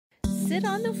Sit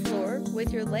on the floor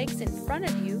with your legs in front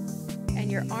of you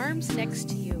and your arms next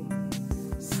to you.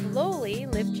 Slowly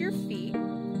lift your feet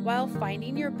while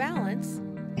finding your balance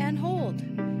and hold.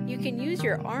 You can use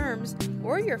your arms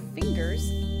or your fingers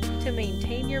to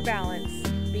maintain your balance.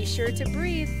 Be sure to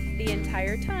breathe the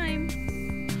entire time.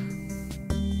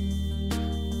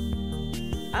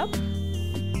 Up.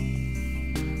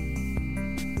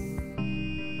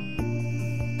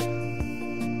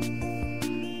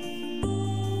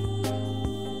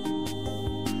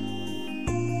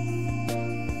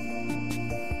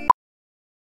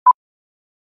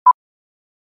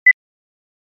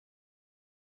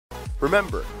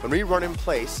 Remember, when we run in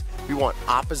place, we want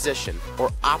opposition or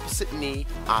opposite knee,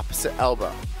 opposite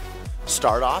elbow.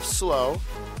 Start off slow,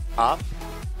 up,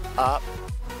 up,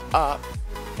 up,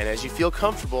 and as you feel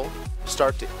comfortable,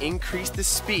 start to increase the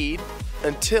speed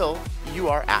until you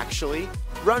are actually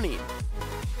running.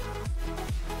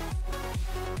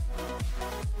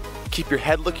 Keep your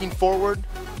head looking forward,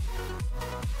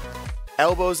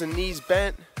 elbows and knees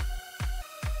bent.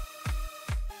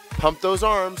 Pump those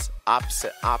arms,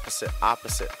 opposite, opposite,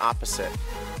 opposite, opposite.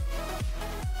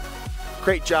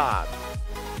 Great job.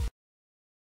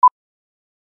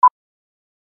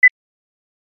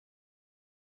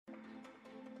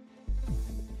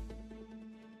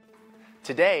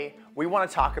 Today, we want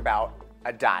to talk about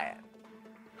a diet.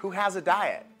 Who has a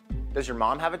diet? Does your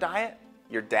mom have a diet?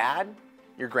 Your dad?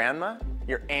 Your grandma?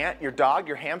 Your aunt? Your dog?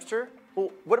 Your hamster?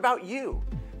 Well, what about you?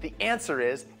 The answer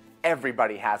is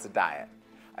everybody has a diet.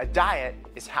 A diet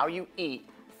is how you eat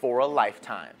for a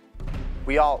lifetime.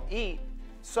 We all eat,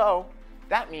 so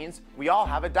that means we all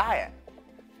have a diet.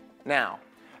 Now,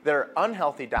 there are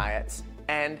unhealthy diets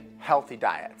and healthy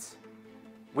diets.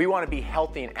 We want to be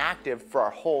healthy and active for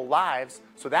our whole lives,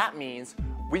 so that means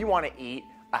we want to eat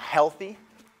a healthy,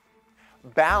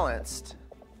 balanced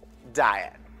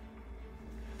diet.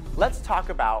 Let's talk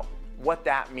about what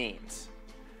that means.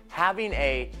 Having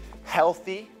a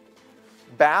healthy,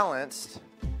 balanced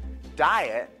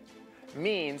diet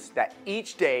means that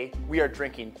each day we are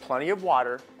drinking plenty of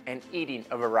water and eating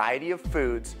a variety of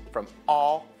foods from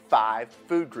all 5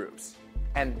 food groups.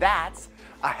 And that's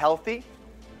a healthy,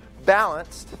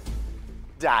 balanced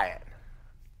diet.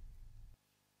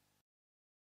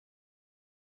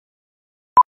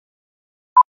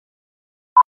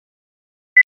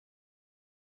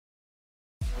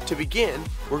 To begin,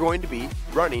 we're going to be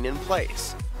running in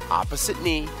place. Opposite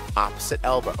knee, opposite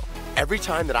elbow. Every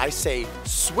time that I say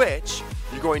switch,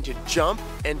 you're going to jump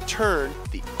and turn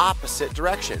the opposite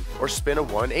direction or spin a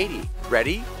 180.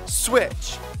 Ready?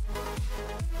 Switch.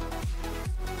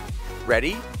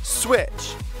 Ready?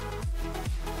 Switch.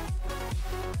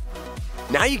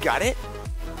 Now you got it.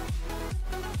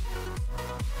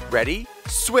 Ready?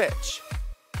 Switch.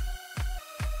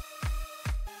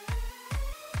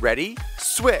 Ready?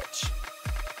 Switch.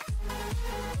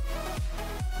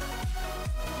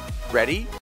 Ready?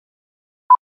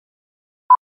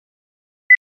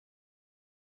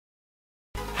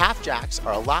 Half jacks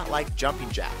are a lot like jumping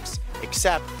jacks,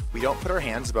 except we don't put our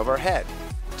hands above our head.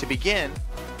 To begin,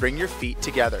 bring your feet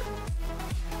together.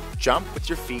 Jump with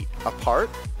your feet apart,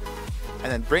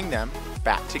 and then bring them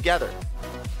back together.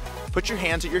 Put your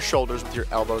hands at your shoulders with your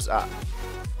elbows up.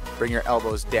 Bring your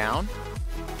elbows down,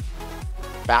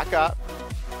 back up,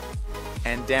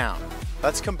 and down.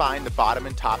 Let's combine the bottom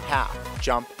and top half.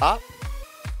 Jump up,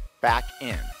 back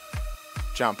in.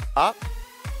 Jump up,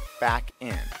 back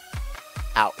in.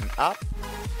 Out and up,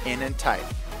 in and tight.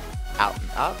 Out and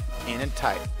up, in and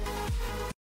tight.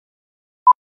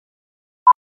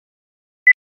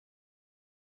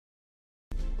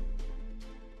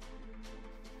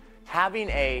 Having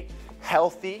a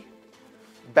healthy,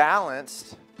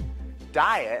 balanced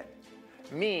diet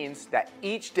means that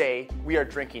each day we are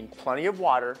drinking plenty of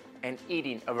water and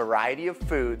eating a variety of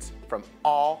foods from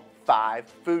all 5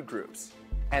 food groups.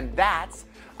 And that's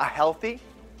a healthy,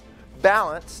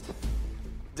 balanced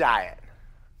diet.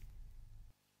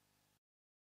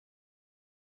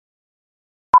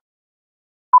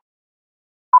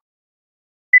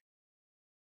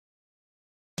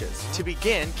 To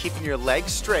begin, keeping your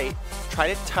legs straight,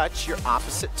 try to touch your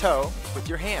opposite toe with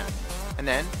your hand, and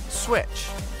then switch.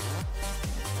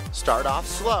 Start off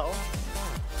slow,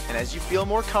 and as you feel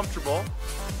more comfortable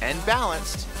and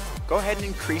balanced, go ahead and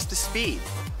increase the speed.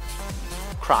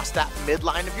 Cross that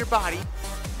midline of your body,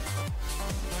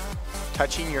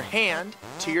 touching your hand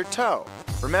to your toe.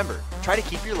 Remember, try to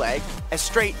keep your leg as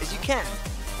straight as you can.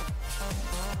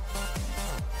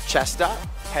 Chest up,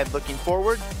 head looking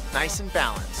forward, nice and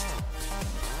balanced.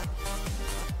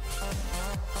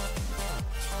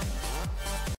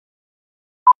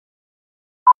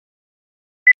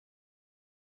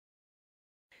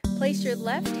 Place your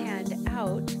left hand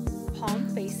out, palm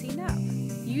facing up.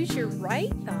 Use your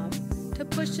right thumb to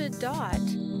push a dot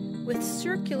with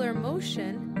circular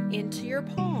motion into your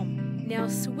palm. Now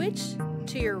switch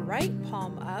to your right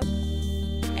palm up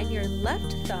and your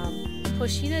left thumb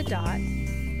pushing a dot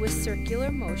with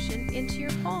circular motion into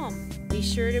your palm. Be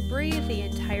sure to breathe the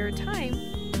entire time